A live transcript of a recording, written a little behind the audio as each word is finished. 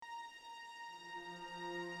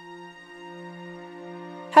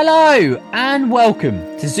Hello and welcome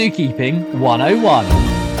to Zookeeping 101.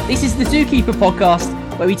 This is the Zookeeper podcast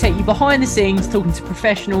where we take you behind the scenes talking to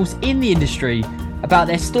professionals in the industry about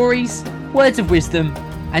their stories, words of wisdom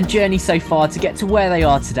and journey so far to get to where they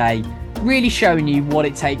are today, really showing you what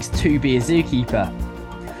it takes to be a zookeeper.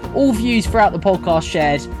 All views throughout the podcast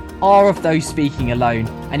shared are of those speaking alone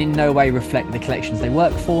and in no way reflect the collections they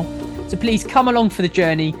work for. So please come along for the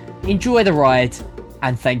journey, enjoy the ride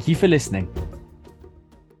and thank you for listening.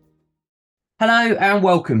 Hello and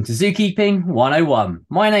welcome to Zookeeping 101.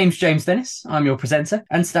 My name's James Dennis, I'm your presenter,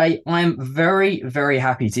 and today I'm very, very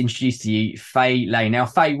happy to introduce to you Faye Lane. Now,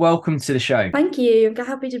 Faye, welcome to the show. Thank you, I'm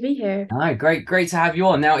happy to be here. Oh, great to have you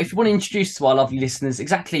on. Now, if you want to introduce to our lovely listeners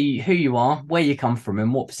exactly who you are, where you come from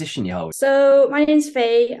and what position you hold. So, my name's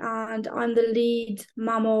Faye and I'm the lead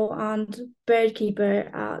mammal and bird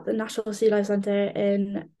keeper at the National Sea Life Centre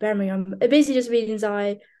in Birmingham. It basically just means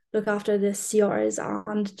I look after the sea otters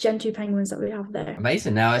and gentoo penguins that we have there.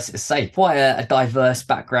 Amazing. Now, as say, quite a diverse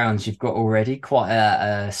background you've got already, quite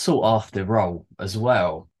a sought after role as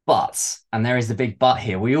well. But, and there is the big but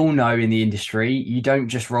here, we all know in the industry, you don't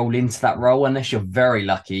just roll into that role unless you're very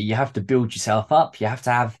lucky. You have to build yourself up. You have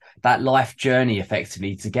to have that life journey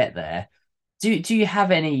effectively to get there. Do you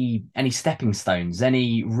have any stepping stones,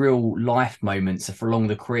 any real life moments along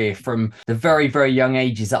the career from the very, very young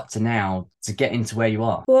ages up to now to get into where you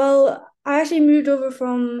are? Well, I actually moved over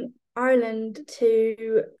from Ireland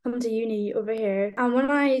to come to uni over here. And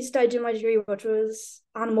when I started doing my degree, which was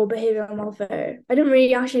animal behaviour and welfare, I didn't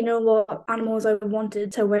really actually know what animals I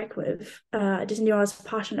wanted to work with. I just knew I was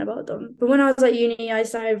passionate about them. But when I was at uni, I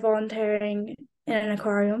started volunteering in an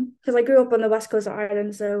aquarium because I grew up on the west coast of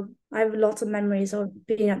Ireland, so I have lots of memories of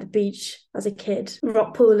being at the beach as a kid,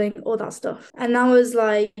 rock pooling, all that stuff. And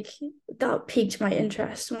that piqued my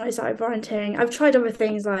interest when I started volunteering. I've tried other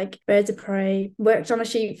things like birds of prey, worked on a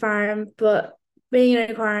sheep farm, but being in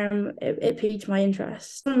an aquarium, it piqued my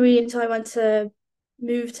interest. Not really until I went to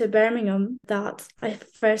move to Birmingham that I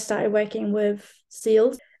first started working with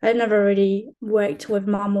seals. I'd never really worked with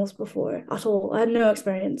mammals before at all. I had no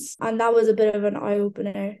experience. And that was a bit of an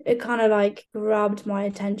eye-opener. It kind of like grabbed my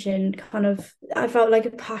attention, I felt like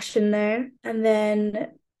a passion there. And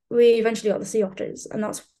then we eventually got the sea otters. And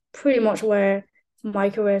that's pretty much where my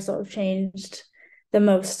career sort of changed the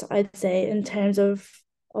most, I'd say, in terms of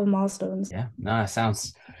milestones. Yeah, no,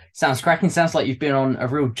 sounds cracking. Sounds like you've been on a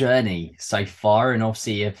real journey so far, and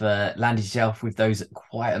obviously you've landed yourself with those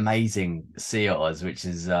quite amazing sea otters, which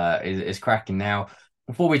is cracking. Now,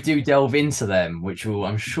 before we do delve into them, which will,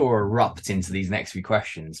 I'm sure, erupt into these next few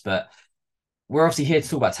questions, but we're obviously here to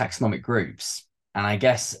talk about taxonomic groups, and I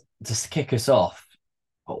guess just to kick us off,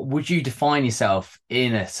 would you define yourself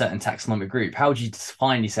in a certain taxonomic group? How would you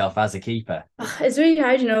define yourself as a keeper? It's really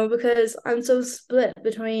hard, because I'm so split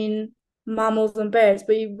between mammals and birds,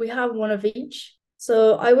 but we have one of each.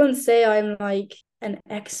 So I wouldn't say I'm like an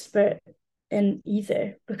expert in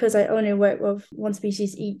either because I only work with one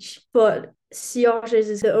species each. But sea otters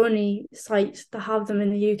is the only site that have them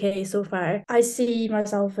in the UK so far. I see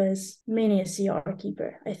myself as mainly a sea otter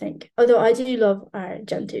keeper, I think. Although I do love our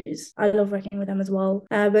gentoos. I love working with them as well.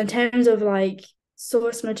 But in terms of like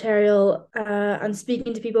source material and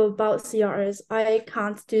speaking to people about sea otters, I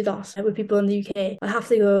can't do that with people in the UK. I have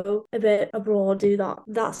to go a bit abroad, do that.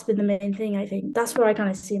 That's been the main thing, I think. That's where I kind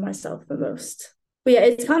of see myself the most. But yeah,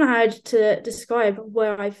 it's kind of hard to describe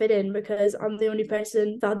where I fit in because I'm the only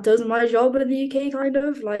person that does my job in the UK, kind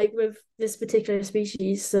of, like with this particular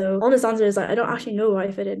species. So honest answer is I don't actually know where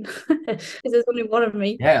I fit in because there's only one of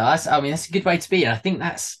me. Yeah, that's a good way to be. And I think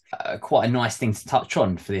that's quite a nice thing to touch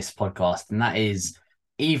on for this podcast. And that is,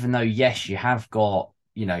 even though, yes, you have got,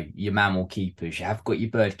 your mammal keepers, you have got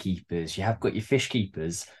your bird keepers, you have got your fish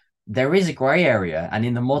keepers, there is a grey area. And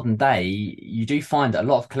in the modern day, you do find that a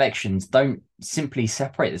lot of collections don't simply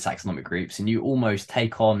separate the taxonomic groups and you almost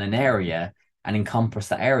take on an area and encompass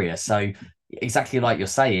that area. So exactly like you're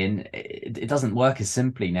saying, it doesn't work as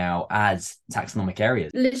simply now as taxonomic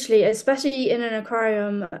areas. Literally, especially in an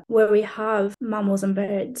aquarium where we have mammals and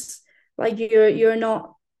birds, like you're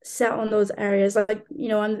not set on those areas. Like,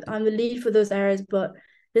 I'm the lead for those areas, but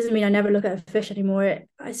doesn't mean I never look at a fish anymore.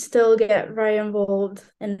 I still get very involved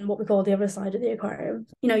in what we call the other side of the aquarium.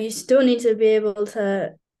 You still need to be able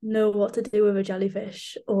to know what to do with a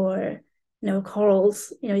jellyfish or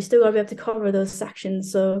corals. You still gotta be able to cover those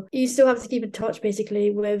sections. So you still have to keep in touch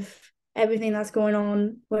basically with everything that's going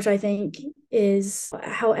on, which I think is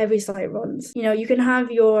how every site runs. You know, you can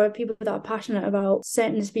have your people that are passionate about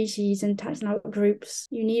certain species and taxonomic groups.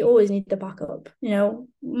 You always need the backup. You know,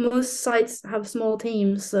 most sites have small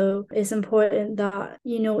teams, so it's important that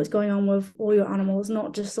you know what's going on with all your animals,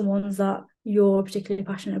 not just the ones that you're particularly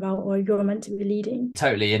passionate about or you're meant to be leading.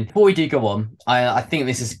 Totally. And before we do go on, I think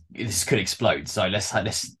this could explode. So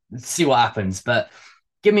let's see what happens. But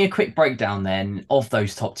give me a quick breakdown then of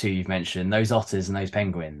those top two you've mentioned, those otters and those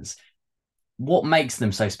penguins. What makes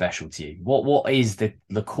them so special to you? What is the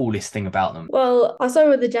coolest thing about them? Well, I'll start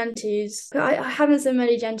with the gentoos. I haven't seen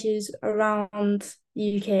many gentoos around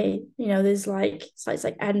the UK. You know, there's like sites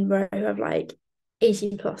like Edinburgh who have like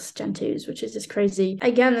 80 plus gentoos, which is just crazy.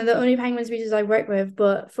 Again, they're the only penguin species I work with,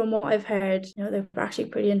 but from what I've heard, you know, they're actually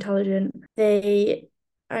pretty intelligent. They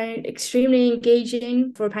are extremely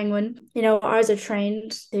engaging for a penguin. You know, ours are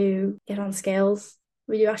trained to get on scales.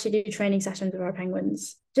 We do actually do training sessions with our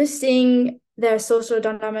penguins. Just seeing their social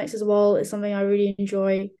dynamics as well is something I really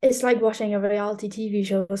enjoy. It's like watching a reality TV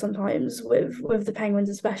show sometimes with the penguins,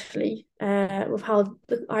 especially with how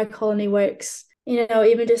our colony works. You know,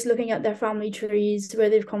 even just looking at their family trees, where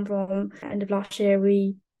they've come from. At the end of last year,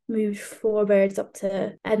 we moved 4 birds up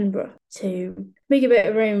to Edinburgh to make a bit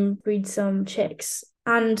of room, breed some chicks.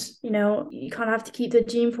 And, you know, you kind of have to keep the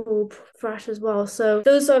gene pool fresh as well. So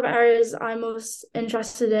those sort of areas I'm most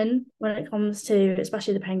interested in when it comes to,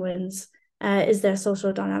 especially the penguins, is their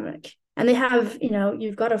social dynamic. And they have, you know,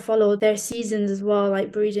 you've got to follow their seasons as well,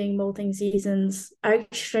 like breeding, molting seasons are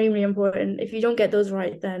extremely important. If you don't get those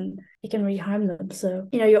right, then it can really harm them. So,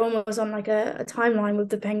 you know, you're almost on like a timeline with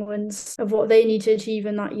the penguins of what they need to achieve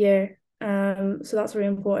in that year. So that's really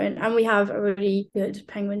important. And we have a really good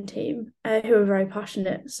penguin team who are very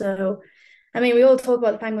passionate. So, I mean, we all talk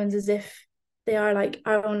about the penguins as if they are like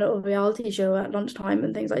our own little reality show at lunchtime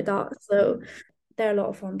and things like that. So they're a lot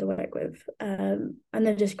of fun to work with. And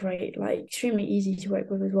they're just great, like extremely easy to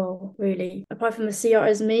work with as well, really. Apart from the sea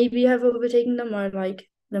otters maybe have overtaken them, or like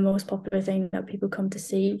the most popular thing that people come to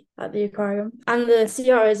see at the aquarium. And the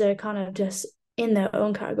sea otters are kind of just in their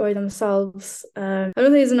own category themselves. I don't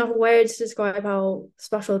think there's enough words to describe how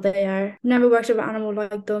special they are. Never worked with an animal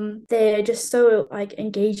like them. They're just so like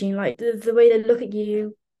engaging, like the way they look at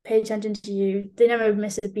you, pay attention to you. They never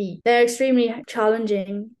miss a beat. They're extremely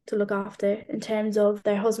challenging to look after in terms of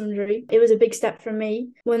their husbandry. It was a big step for me.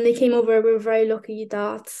 When they came over, we were very lucky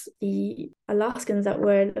that the Alaskans that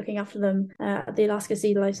were looking after them at the Alaska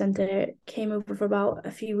Sea Life Centre came over for about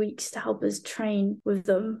a few weeks to help us train with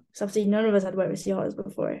them. So obviously none of us had worked with sea otters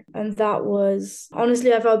before. And that was,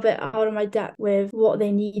 honestly, I felt a bit out of my depth with what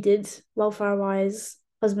they needed welfare-wise,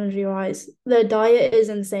 husbandry wise. Their diet is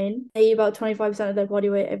insane. They eat about 25% of their body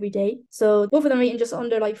weight every day. So both of them are eating just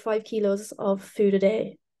under like 5 kilos of food a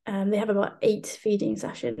day. They have about 8 feeding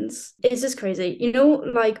sessions. It's just crazy. You know,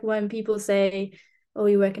 like when people say, oh,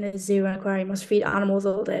 you work in a zoo and aquarium, you must feed animals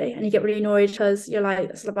all day. And you get really annoyed because you're like,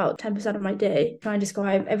 that's about 10% of my day. Try and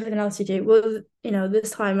describe everything else you do. Well, you know, this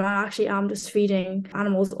time I actually am just feeding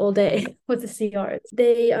animals all day with the sea otters.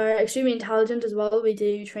 They are extremely intelligent as well. We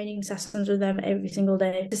do training sessions with them every single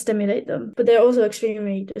day to stimulate them. But they're also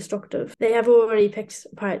extremely destructive. They have already picked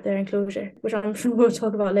apart their enclosure, which I'm sure we'll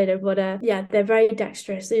talk about later. But yeah, they're very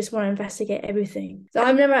dexterous. They just want to investigate everything. So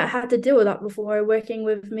I've never had to deal with that before, working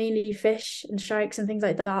with mainly fish and sharks and things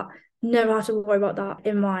like that. Never had to worry about that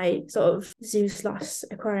in my sort of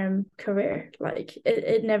zoo/aquarium career. Like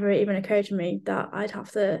it never even occurred to me that I'd have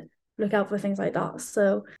to look out for things like that.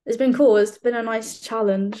 So it's been cool. It's been a nice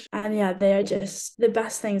challenge. And yeah, they are just the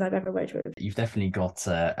best things I've ever worked with. You've definitely got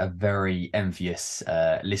a very envious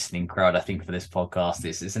listening crowd, I think, for this podcast.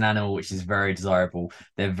 It's an animal which is very desirable.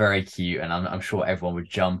 They're very cute, and I'm sure everyone would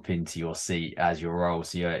jump into your seat as your role.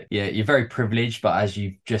 So you're very privileged, but as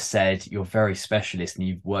you've just said, you're very specialist, and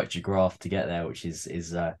you've worked your graft to get there, which is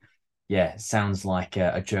sounds like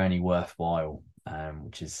a journey worthwhile.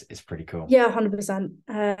 Which is pretty cool. Yeah, 100%.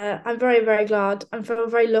 I'm very, very glad. I feel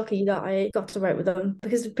very lucky that I got to work with them,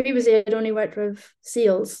 because previously I'd only worked with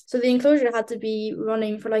seals. So the enclosure had to be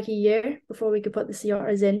running for like a year before we could put the sea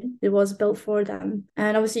otters in. It was built for them.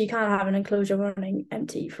 And obviously you can't have an enclosure running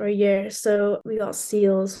empty for a year. So we got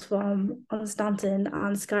seals from Constantin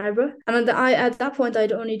and Scarborough. And at that point,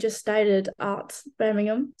 I'd only just started at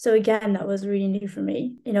Birmingham. So again, that was really new for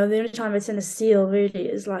me. You know, the only time I'd seen a seal really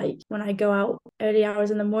is like when I go out early hours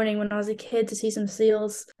in the morning when I was a kid to see some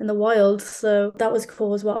seals in the wild. So that was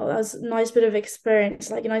cool as well. That was a nice bit of experience,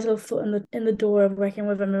 like a nice little foot in the door of working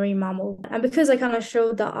with a marine mammal. And because I kind of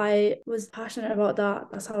showed that I was passionate about that,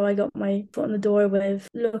 that's how I got my foot in the door with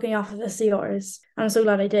looking after the sea otters. And I'm so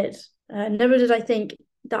glad I did. Never did I think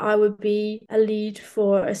that I would be a lead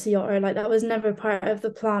for a sea otter. Like that was never part of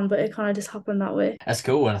the plan, but it kind of just happened that way. That's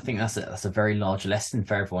cool, and I think that's a very large lesson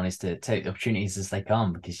for everyone, is to take the opportunities as they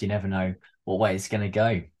come, because you never know what way it's going to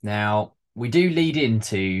go. Now, we do lead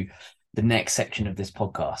into the next section of this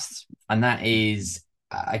podcast, and that is,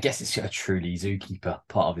 I guess it's a truly zookeeper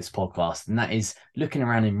part of this podcast, and that is looking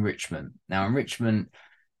around enrichment. Now, enrichment,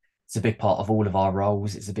 it's a big part of all of our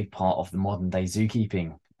roles. It's a big part of the modern day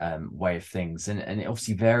zookeeping way of things. And it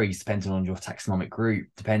obviously varies depending on your taxonomic group,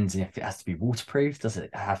 depends if it has to be waterproof, does it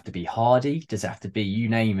have to be hardy, does it have to be, you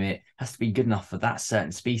name it, has to be good enough for that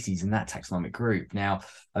certain species in that taxonomic group. Now,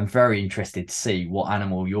 I'm very interested to see what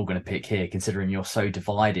animal you're going to pick here, considering you're so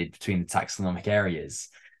divided between the taxonomic areas.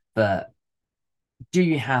 But do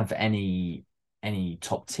you have any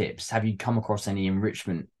top tips? Have you come across any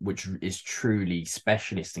enrichment which is truly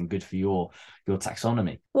specialist and good for your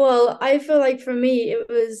taxonomy? Well, I feel like for me, it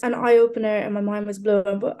was an eye opener and my mind was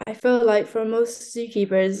blown. But I feel like for most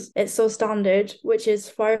zookeepers, it's so standard, which is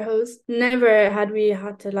fire hose. Never had we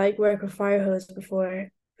had to like work with fire hose before,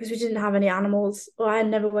 because we didn't have any animals, or I had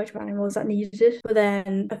never worked with animals that needed it. But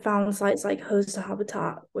then I found sites like Hose to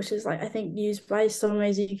Habitat, which is like I think used by so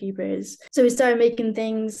many zookeepers. So we started making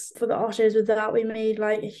things for the otters with that. We made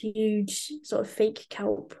like a huge sort of fake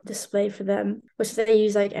kelp display for them, which they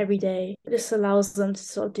use like every day. It just allows them to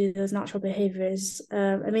sort of do those natural behaviors.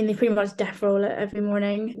 I mean, they pretty much death roll it every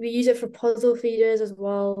morning. We use it for puzzle feeders as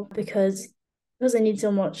well, because they need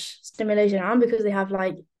so much stimulation, and because they have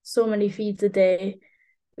like so many feeds a day,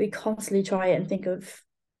 we constantly try and think of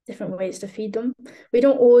different ways to feed them. We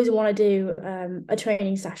don't always want to do a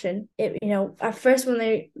training session. At first when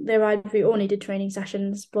they arrived, we only did training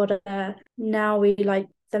sessions, but now we like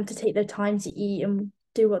them to take their time to eat and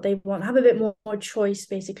do what they want, have a bit more choice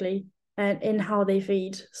basically, and in how they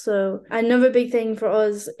feed. So another big thing for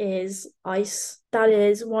us is ice. That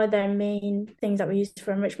is one of their main things that we use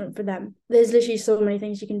for enrichment for them. There's literally so many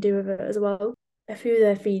things you can do with it as well. A few of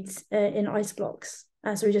their feeds in ice blocks.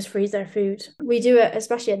 So we just freeze their food. We do it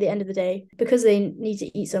especially at the end of the day, because they need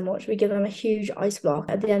to eat so much. We give them a huge ice block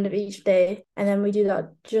at the end of each day, and then we do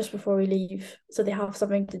that just before we leave, so they have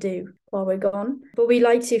something to do while we're gone. But we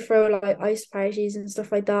like to throw like ice parties and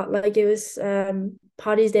stuff like that. Like it was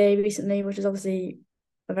Paddy's Day recently, which is obviously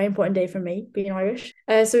a very important day for me, being Irish.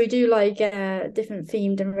 So we do like different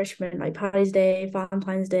themed enrichment, like Paddy's Day,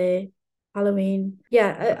 Valentine's Day, Halloween.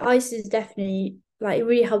 Yeah, ice is definitely like, it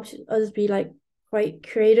really helps us be like quite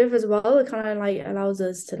creative as well. It kind of like allows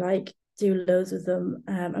us to like do loads with them,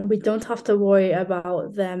 and we don't have to worry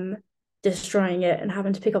about them destroying it and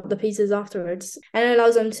having to pick up the pieces afterwards. And it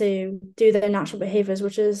allows them to do their natural behaviors,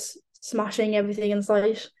 which is smashing everything in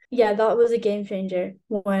sight. Yeah, that was a game changer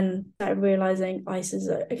when I started realizing ice is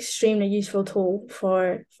an extremely useful tool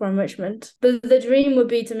for enrichment. The dream would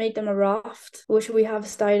be to make them a raft, which we have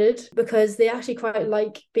started, because they actually quite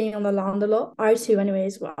like being on the land a lot. Our two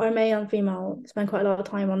anyways, our male and female spend quite a lot of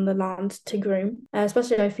time on the land to groom.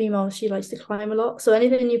 Especially our female, she likes to climb a lot. So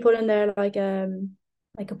anything you put in there like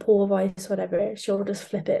a pool of ice, whatever, she'll just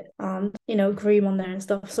flip it and, groom on there and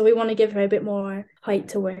stuff. So we want to give her a bit more height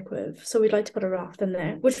to work with. So we'd like to put a raft in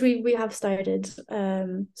there, which we have started.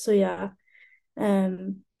 So yeah.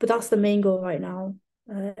 But that's the main goal right now,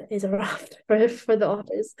 is a raft for the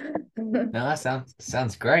otters. No, that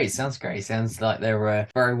sounds great. Sounds great. Sounds like they're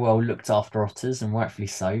very well looked after otters, and rightfully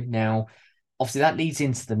so. Now, obviously, that leads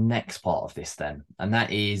into the next part of this then, and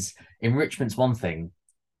that is enrichment's one thing,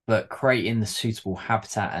 but creating the suitable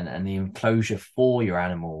habitat and the enclosure for your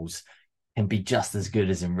animals can be just as good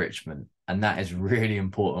as enrichment. And that is really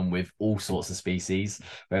important with all sorts of species,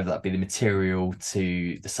 whether that be the material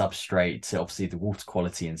to the substrate to obviously the water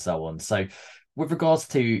quality and so on. So with regards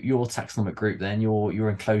to your taxonomic group, then your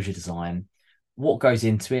enclosure design, what goes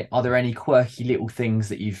into it? Are there any quirky little things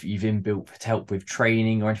that you've inbuilt to help with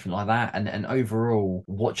training or anything like that? And overall,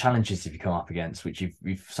 what challenges have you come up against which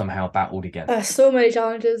you've somehow battled against? So many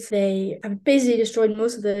challenges. They have basically destroyed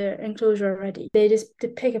most of the enclosure already. They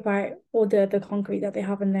pick apart all the concrete that they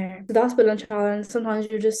have in there. So that's been a challenge. Sometimes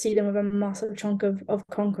you just see them with a massive chunk of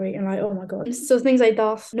concrete and like, oh my God. So things like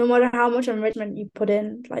that, no matter how much enrichment you put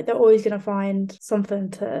in, like they're always going to find something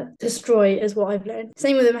to destroy, is what I've learned.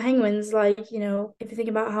 Same with the penguins, like, if you think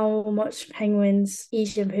about how much penguins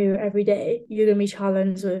eat and poo every day, you're going to be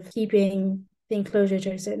challenged with keeping the enclosure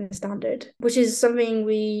to a certain standard, which is something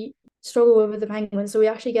we struggle with the penguins. So we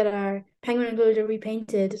actually get our penguin enclosure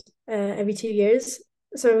repainted every 2 years.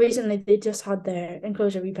 So recently they just had their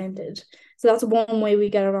enclosure repainted. So that's one way we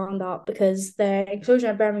get around that, because their enclosure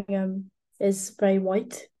at Birmingham is very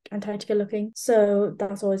white, Antarctica looking. So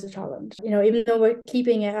that's always a challenge. Even though we're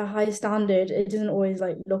keeping it a high standard, it doesn't always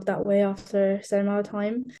like look that way after a certain amount of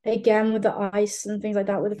time. Again, with the ice and things like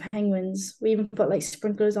that, with the penguins, we even put like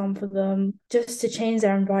sprinklers on for them just to change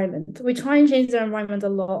their environment. We try and change their environment a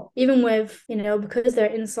lot, even with, because they're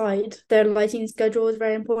inside, their lighting schedule is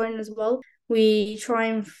very important as well. We try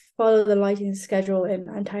and follow the lighting schedule in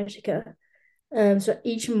Antarctica. So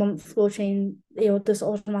each month we'll change, this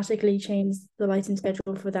automatically change the lighting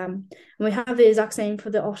schedule for them. And we have the exact same for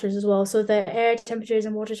the otters as well. So the air temperatures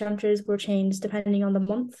and water temperatures will change depending on the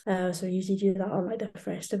month. So we usually do that on like the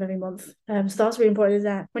first of every month. So that's really important, is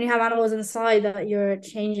that when you have animals inside, that you're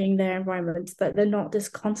changing their environment, that they're not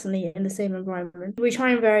just constantly in the same environment. We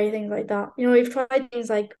try and vary things like that. We've tried things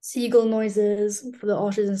like seagull noises for the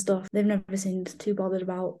otters and stuff. They've never seemed too bothered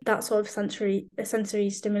about that sort of sensory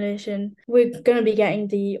stimulation. We're going to be getting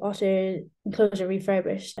the otter enclosure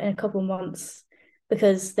refurbished in a couple of months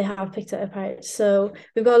because they have picked it apart. So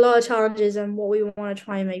we've got a lot of challenges and what we want to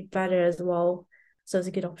try and make better as well. So it's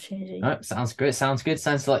a good opportunity. Oh, sounds good. Sounds good.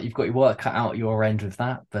 Sounds like you've got your work cut out your end with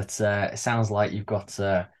that, but it sounds like you've got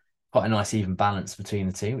quite a nice even balance between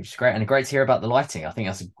the two, which is great. And great to hear about the lighting. I think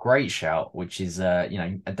that's a great shout, which is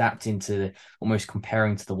adapting to almost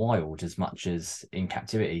comparing to the wild as much as in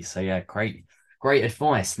captivity. So yeah, great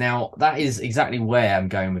advice. Now that is exactly where I'm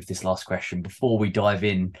going with this last question before we dive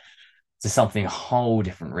in to something a whole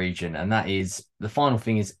different region. And that is the final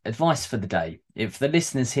thing is advice for the day. If the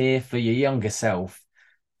listeners here, for your younger self,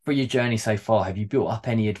 for your journey so far, have you built up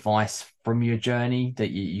any advice from your journey that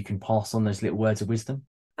you can pass on, those little words of wisdom?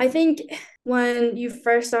 I think when you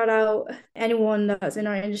first start out, anyone that's in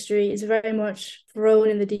our industry is very much thrown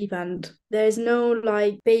in the deep end. There's no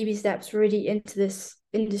like baby steps really into this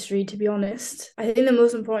industry, to be honest. I think the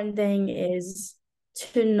most important thing is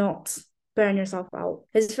to not burn yourself out.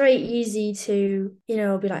 It's very easy to,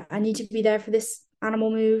 be like, I need to be there for this animal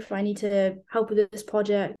move. I need to help with this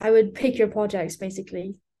project. I would pick your projects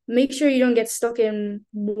basically. Make sure you don't get stuck in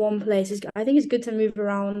one place. I think it's good to move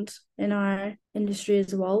around in our industry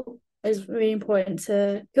as well. It's really important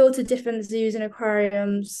to go to different zoos and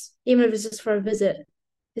aquariums, even if it's just for a visit,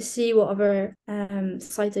 to see what other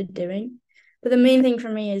sites are doing. But the main thing for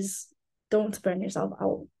me is don't burn yourself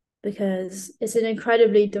out, because it's an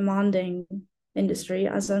incredibly demanding industry,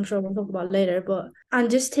 as I'm sure we'll talk about later, and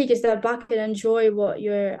just take a step back and enjoy what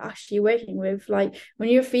you're actually working with. Like when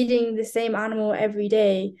you're feeding the same animal every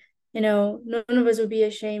day, none of us would be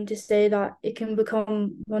ashamed to say that it can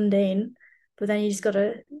become mundane, but then you just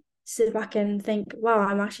gotta sit back and think, wow,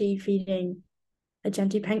 I'm actually feeding a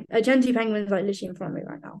gentle penguin like literally in front of me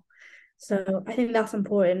right now. So I think that's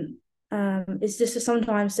important. It's just to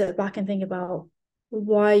sometimes sit back and think about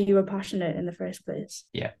why you were passionate in the first place.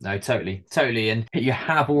 Yeah, no, totally. And you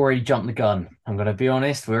have already jumped the gun. I'm going to be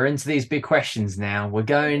honest. We're into these big questions now. We're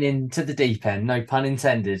going into the deep end, no pun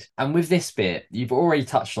intended. And with this bit, you've already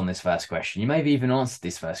touched on this first question. You may have even answered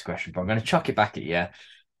this first question, but I'm going to chuck it back at you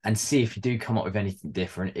and see if you do come up with anything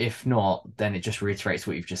different. If not, then it just reiterates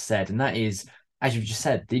what you've just said. And that is, as you've just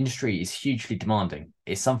said, the industry is hugely demanding.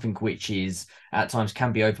 It's something which is at times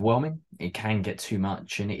can be overwhelming. It can get too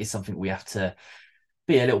much, and it is something we have to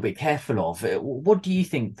be a little bit careful of. What do you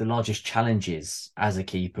think the largest challenge is as a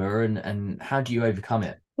keeper, and how do you overcome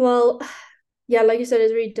it? Well, yeah, like you said,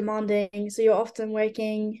 it's really demanding. So you're often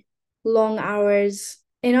working long hours.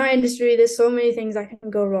 In our industry, there's so many things that can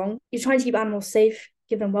go wrong. You're trying to keep animals safe,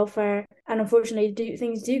 give them welfare, and unfortunately,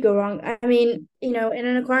 things do go wrong. I mean, in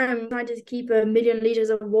an aquarium, trying to keep 1 million liters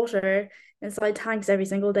of water inside tanks every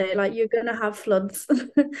single day, like you're gonna have floods.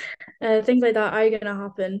 Things like that are gonna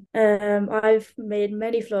happen. I've made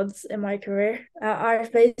many floods in my career. At our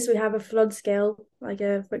place, we have a flood scale, like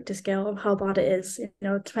a Richter scale of how bad it is. It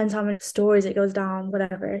depends how many stories it goes down,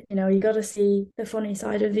 whatever. You got to see the funny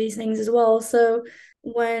side of these things as well. So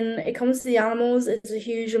when it comes to the animals, it's a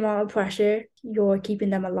huge amount of pressure. You're keeping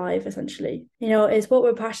them alive, essentially. It's what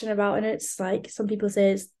we're passionate about, and it's like some people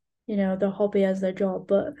say it's their hobby as their job,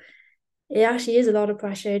 but it actually is a lot of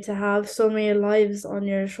pressure to have so many lives on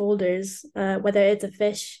your shoulders, whether it's a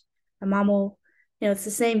fish, a mammal. It's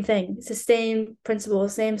the same thing. It's the same principle,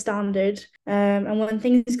 same standard. And when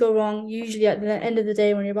things go wrong, usually at the end of the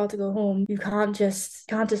day when you're about to go home, you can't just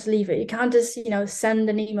leave it. You can't just, send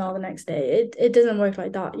an email the next day. It doesn't work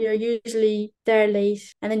like that. You're usually there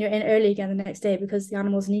late and then you're in early again the next day because the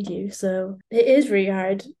animals need you. So it is really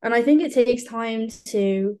hard. And I think it takes time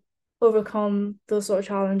to overcome those sort of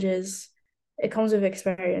challenges. It comes with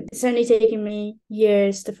experience. It's certainly taken me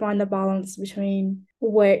years to find the balance between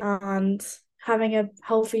work and having a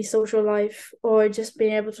healthy social life or just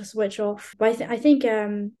being able to switch off. But I think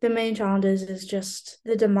the main challenge is just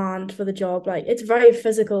the demand for the job. Like it's very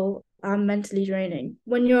physical and mentally draining.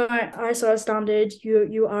 When you're our sort of standard,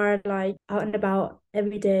 you are like out and about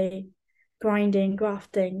every day, grinding,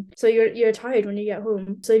 grafting. So you're tired when you get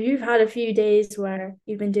home. So if you've had a few days where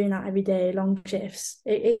you've been doing that every day, long shifts,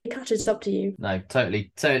 it catches up to you. No,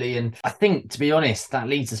 totally. And I think, to be honest, that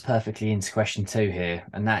leads us perfectly into question 2 here.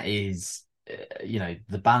 And that is,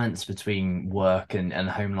 the balance between work and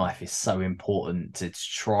home life is so important to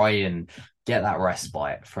try and get that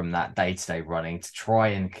respite from that day-to-day running, to try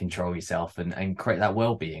and control yourself and create that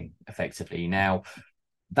well-being effectively. Now,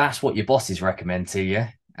 that's what your bosses recommend to you.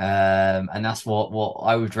 And that's what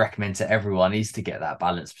I would recommend to everyone, is to get that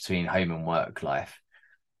balance between home and work life.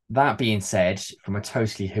 That being said, from a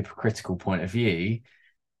totally hypocritical point of view,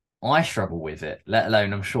 I struggle with it, let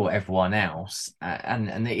alone I'm sure everyone else.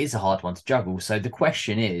 And it is a hard one to juggle. So the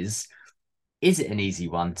question is it an easy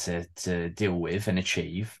one to deal with and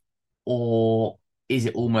achieve? Or is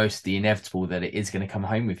it almost the inevitable that it is going to come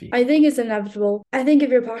home with you? I think it's inevitable. I think if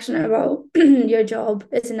you're passionate about your job,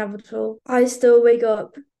 it's inevitable. I still wake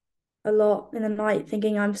up a lot in the night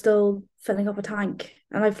thinking I'm still filling up a tank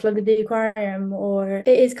and I've flooded the aquarium, or it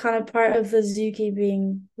is kind of part of the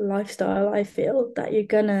zookeeping lifestyle. I feel that you're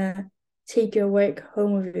gonna take your work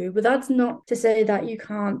home with you, but that's not to say that you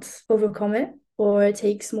can't overcome it or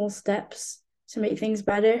take small steps to make things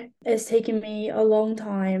better. It's taken me a long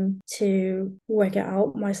time to work it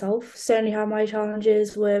out myself. Certainly have my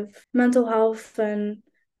challenges with mental health and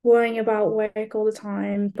worrying about work all the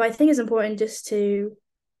time, but I think it's important just to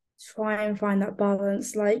try and find that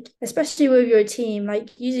balance, like especially with your team.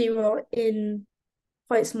 Like usually we're in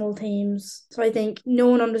quite small teams, so I think no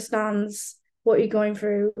one understands what you're going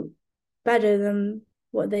through better than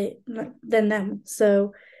than them.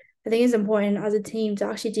 So I think it's important as a team to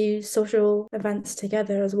actually do social events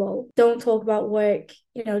together as well. Don't talk about work,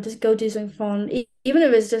 just go do something fun. Even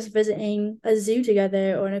if it's just visiting a zoo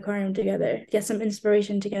together or an aquarium together, get some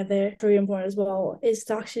inspiration together. Very important as well is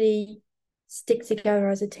to actually stick together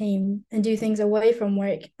as a team and do things away from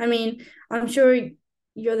work. I mean, I'm sure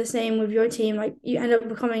you're the same with your team. Like you end up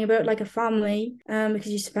becoming a bit like a family, because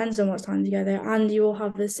you spend so much time together and you all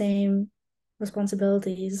have the same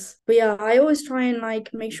responsibilities. But yeah, I always try and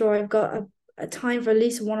like make sure I've got a time for at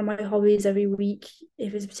least one of my hobbies every week.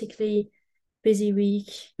 If it's a particularly busy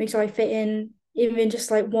week, make sure I fit in even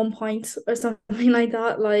just like 1 pint or something like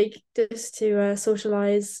that, like just to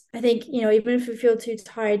socialize. I think, even if you feel too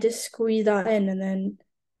tired, just squeeze that in and then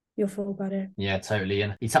you'll feel better. Yeah, totally.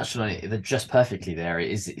 And you touched on it just perfectly there.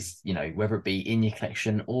 It's whether it be in your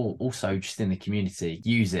collection or also just in the community,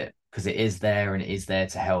 use it because it is there and it is there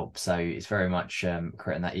to help. So it's very much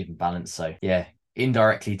creating that even balance. So yeah,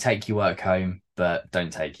 indirectly take your work home, but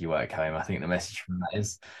don't take your work home. I think the message from that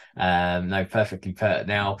is no, perfectly put.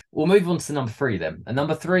 Now we'll move on to number 3 then. And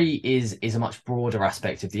number 3 is a much broader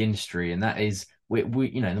aspect of the industry, and that is we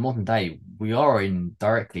in the modern day we're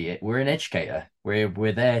an educator.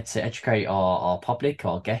 We're there to educate our public,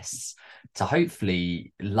 our guests, to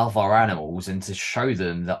hopefully love our animals and to show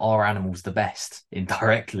them that our animal's the best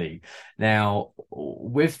indirectly. Now,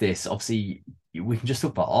 with this, obviously, we can just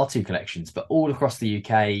talk about our 2 collections, but all across the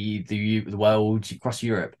UK, the world, across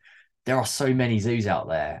Europe, there are so many zoos out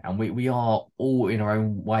there, and we are all in our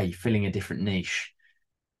own way filling a different niche.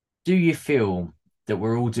 Do you feel that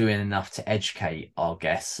we're all doing enough to educate our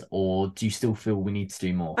guests, or do you still feel we need to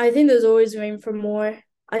do more? I think there's always room for more.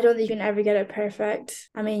 I don't think you can ever get it perfect.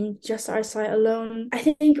 I mean, just our site alone. I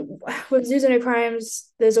think with zoos and aquariums,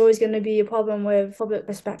 there's always going to be a problem with public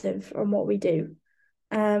perspective on what we do.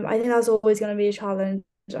 I think that's always going to be a challenge.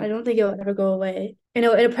 I don't think it'll ever go away. In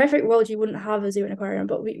a perfect world, you wouldn't have a zoo and aquarium,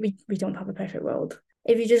 but we don't have a perfect world.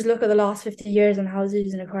 If you just look at the last 50 years and how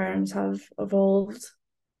zoos and aquariums have evolved,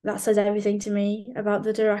 that says everything to me about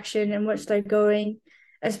the direction in which they're going,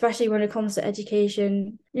 especially when it comes to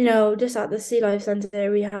education. Just at the Sea Life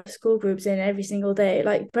Centre, we have school groups in every single day.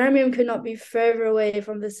 Like Birmingham could not be further away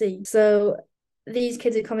from the sea. So these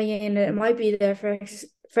kids are coming in, and it might be their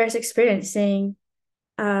first experience seeing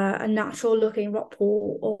a natural looking rock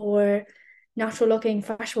pool or natural looking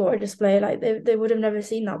freshwater display. Like they would have never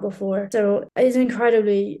seen that before. So it's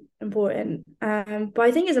incredibly important. But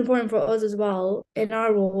I think it's important for us as well in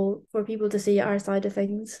our role for people to see our side of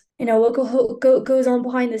things. What goes on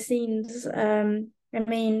behind the scenes. I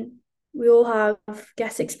mean, we all have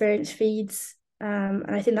guest experience feeds.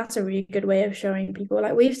 And I think that's a really good way of showing people.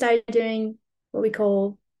 Like we've started doing what we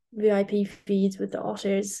call VIP feeds with the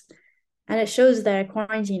otters. and it shows their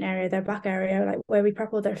quarantine area, their back area, like where we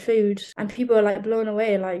prep all their food, and people are like blown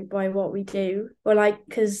away like by what we do, or like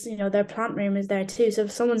because their plant room is there too. So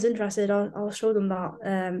if someone's interested, I'll show them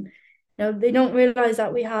that. They don't realize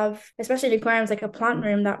that we have, especially the aquariums, like a plant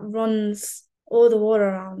room that runs all the water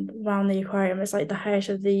around the aquarium. It's like the heart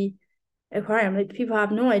of the aquarium. Like people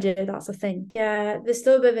have no idea that's a thing. Yeah, there's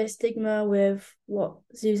still a bit of a stigma with what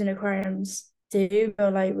zoos and aquariums do,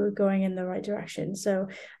 but like we're going in the right direction. So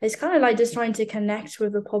it's kind of like just trying to connect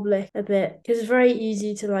with the public a bit, because it's very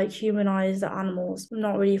easy to like humanize the animals. I'm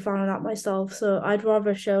not really a fan of that myself. So I'd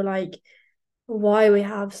rather show like why we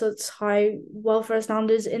have such high welfare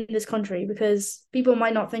standards in this country, because people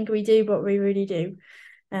might not think we do, but we really do,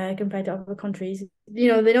 compared to other countries. They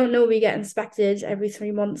don't know we get inspected every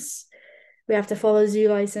 3 months. We have to follow zoo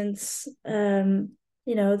license.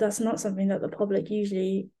 That's not something that the public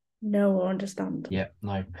usually know or understand. Yeah,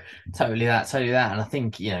 no, totally that. And I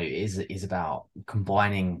think, it is about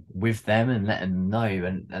combining with them and letting them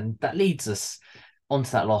know. And that leads us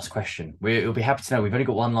onto that last question. We'll be happy to know we've only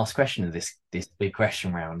got one last question of this big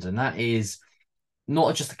question round, and that is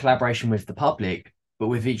not just a collaboration with the public, but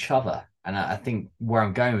with each other. And I think where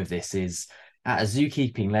I'm going with this is at a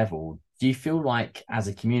zookeeping level, do you feel like as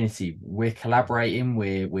a community we're collaborating,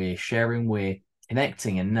 we're sharing, we're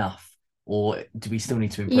connecting enough? Or do we still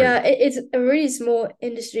need to improve? Yeah, it's a really small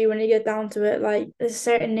industry when you get down to it. Like there's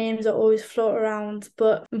certain names that always float around,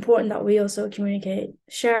 but important that we also communicate,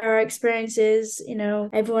 share our experiences.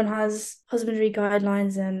 Everyone has husbandry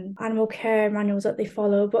guidelines and animal care manuals that they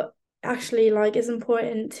follow, but actually like it's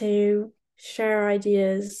important to share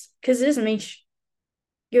ideas, because it doesn't mean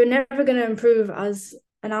you're never going to improve as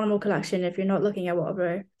an animal collection if you're not looking at what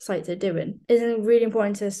other sites are doing. Isn't really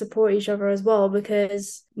important to support each other as well,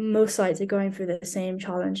 because most sites are going through the same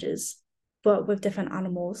challenges, but with different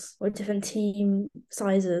animals or different team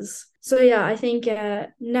sizes. So yeah, I think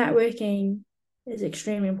networking is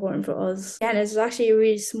extremely important for us. And it's actually a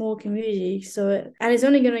really small community, and it's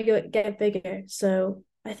only going to get bigger. So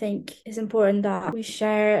I think it's important that we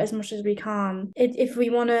share as much as we can. If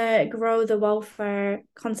we want to grow the welfare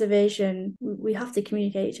conservation, we have to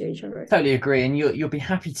communicate to each other. Totally agree. And you'll be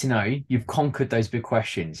happy to know you've conquered those big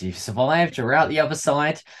questions. You've survived. You're out the other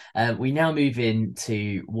side. We now move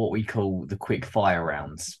into what we call the quick fire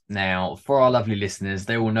rounds. Now, for our lovely listeners,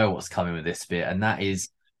 they will know what's coming with this bit, and that is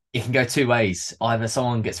it can go two ways. Either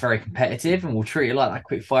someone gets very competitive and we'll treat it like that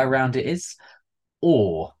quick fire round it is,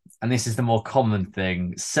 or, and this is the more common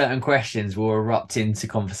thing, certain questions will erupt into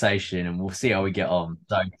conversation and we'll see how we get on.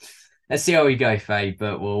 So let's see how we go, Faye,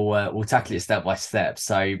 but we'll tackle it step by step.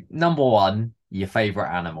 So number one, your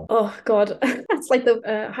favourite animal. Oh God, that's like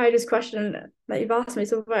the hardest question that you've asked me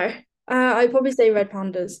so far. I'd probably say red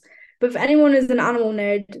pandas. But if anyone is an animal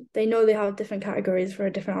nerd, they know they have different categories for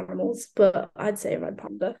different animals. But I'd say red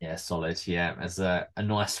panda. Yeah, solid. Yeah, as a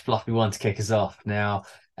nice fluffy one to kick us off. Now,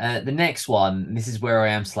 the next one, this is where I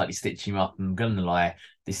am slightly stitching you up. I'm gonna lie,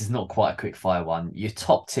 this is not quite a quick fire one. Your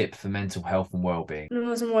top tip for mental health and well-being. The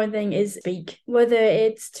most important thing is speak, whether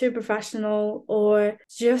it's to a professional or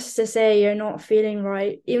just to say you're not feeling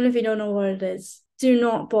right, even if you don't know what it is. Do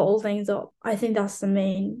not bottle things up. I think that's the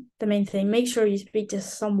main thing. Make sure you speak to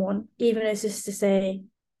someone, even if it's just to say,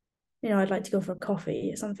 I'd like to go for a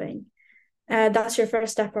coffee or something. That's your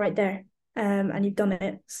first step right there. And you've done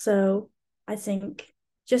it. So I think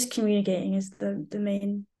just communicating is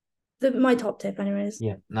my top tip anyways.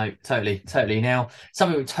 Yeah, no, totally. Now,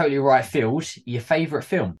 something totally right field, your favourite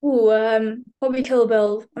film? Probably Kill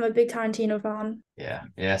Bill. I'm a big Tarantino fan.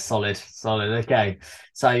 Yeah, solid. Okay,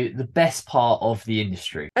 so the best part of the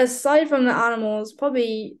industry? Aside from the animals,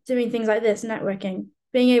 probably doing things like this, networking,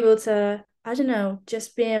 being able to, I don't know,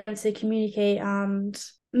 just being able to communicate and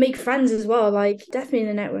make friends as well. Like definitely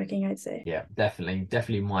the networking, I'd say. Yeah,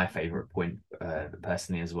 definitely my favourite point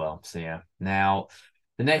personally as well. So yeah, now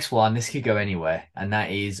the next one, this could go anywhere, and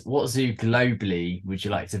that is, what zoo globally would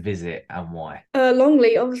you like to visit and why?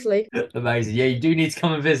 Longley, obviously. Amazing. Yeah, you do need to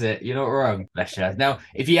come and visit. You're not wrong. Bless you. Now,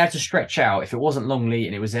 if you had to stretch out, if it wasn't Longley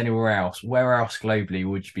and it was anywhere else, where else globally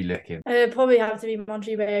would you be looking? It'd probably have to be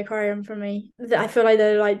Monterey Bay Aquarium for me. I feel like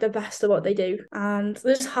they're like the best at what they do, and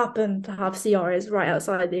they just happen to have sea otters right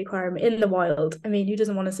outside the aquarium in the wild. I mean, who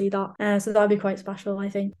doesn't want to see that? So that'd be quite special, I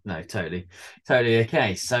think. No, totally.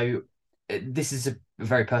 Okay, so this is a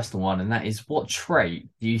very personal one, and that is, what trait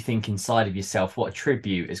do you think inside of yourself, what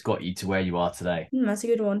attribute has got you to where you are today? That's a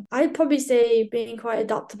good one. I'd probably say being quite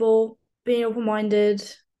adaptable, being open-minded.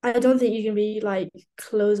 I don't think you can be like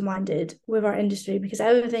close-minded with our industry, because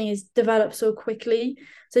everything is developed so quickly.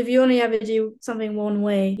 So if you only ever do something one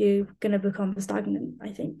way, you're going to become stagnant, I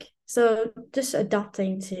think. So just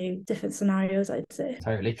adapting to different scenarios, I'd say.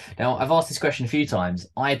 Totally. Now, I've asked this question a few times.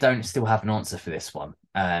 I don't still have an answer for this one.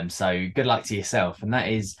 So good luck to yourself. And that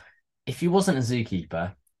is, if you wasn't a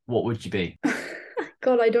zookeeper, what would you be?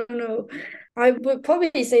 God, I don't know. I would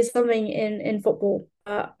probably say something in football.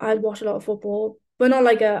 I'd watch a lot of football, but not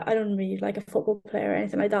like I don't really like a football player or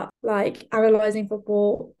anything like that. Like analyzing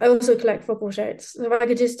football. I also collect football shirts. So if I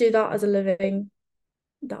could just do that as a living,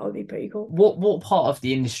 that would be pretty cool. What part of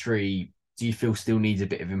the industry do you feel still needs a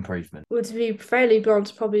bit of improvement? Well, to be fairly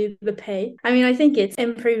blunt, probably the pay. I mean, I think it's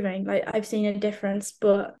improving. Like I've seen a difference,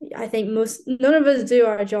 but I think none of us do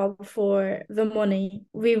our job for the money.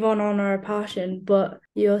 We run on our passion, but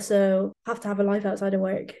you also have to have a life outside of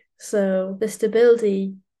work. So the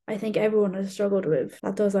stability, I think everyone has struggled with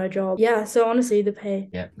that does our job. Yeah, so honestly, the pay.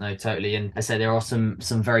 Yeah, no, totally. And I said there are some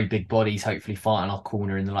very big bodies hopefully fighting our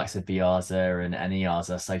corner in the likes of Biaza and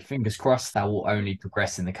Iyaza. So fingers crossed that will only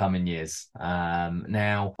progress in the coming years.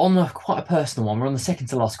 Now on the quite a personal one, we're on the second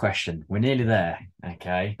to last question. We're nearly there.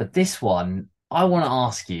 Okay. But this one, I want to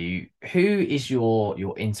ask you, who is your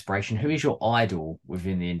inspiration? Who is your idol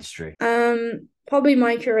within the industry? Probably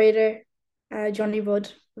my curator, Johnny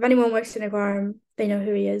Budd. If anyone works in an aquarium, they know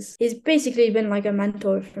who he is. He's basically been like a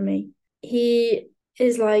mentor for me. He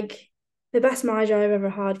is like the best manager I've ever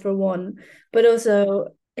had, for one, but also,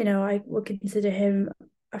 I would consider him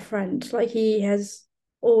a friend. Like he has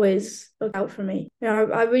always looked out for me.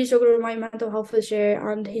 I really struggled with my mental health this year,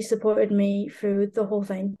 and he supported me through the whole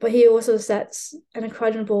thing. But he also sets an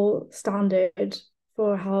incredible standard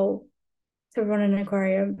for how to run an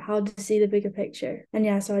aquarium, how to see the bigger picture. And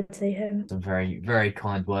yeah, so I'd say him. Some very, very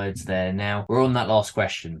kind words there. Now, we're on that last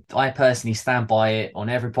question. I personally stand by it on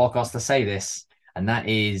every podcast I say this, and that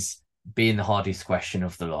is being the hardest question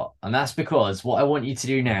of the lot. And that's because what I want you to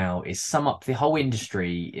do now is sum up the whole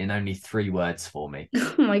industry in only 3 words for me.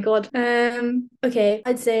 Oh my God. Okay,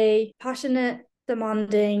 I'd say passionate,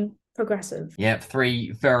 demanding, progressive. Yep,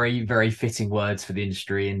 3 very, very fitting words for the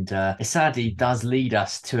industry, and it sadly does lead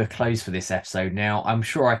us to a close for this episode. Now, I'm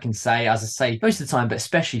sure I can say, as I say most of the time, but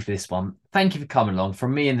especially for this one, thank you for coming along.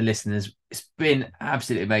 From me and the listeners, it's been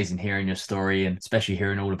absolutely amazing hearing your story, and especially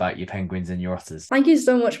hearing all about your penguins and your otters. Thank you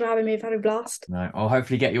so much for having me. I've had a blast. No, I'll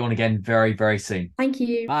hopefully get you on again very, very soon. Thank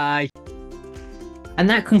you. Bye. And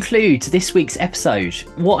that concludes this week's episode.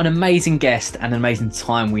 What an amazing guest and an amazing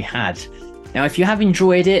time we had. Now, if you have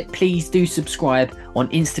enjoyed it, please do subscribe on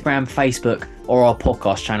Instagram, Facebook, or our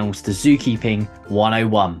podcast channels to Zookeeping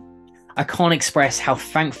 101. I can't express how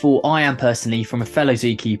thankful I am personally from a fellow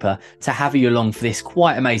zookeeper to have you along for this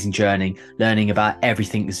quite amazing journey, learning about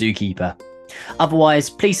everything zookeeper. Otherwise,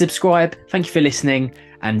 please subscribe. Thank you for listening,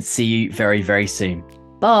 and see you very, very soon.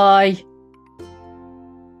 Bye.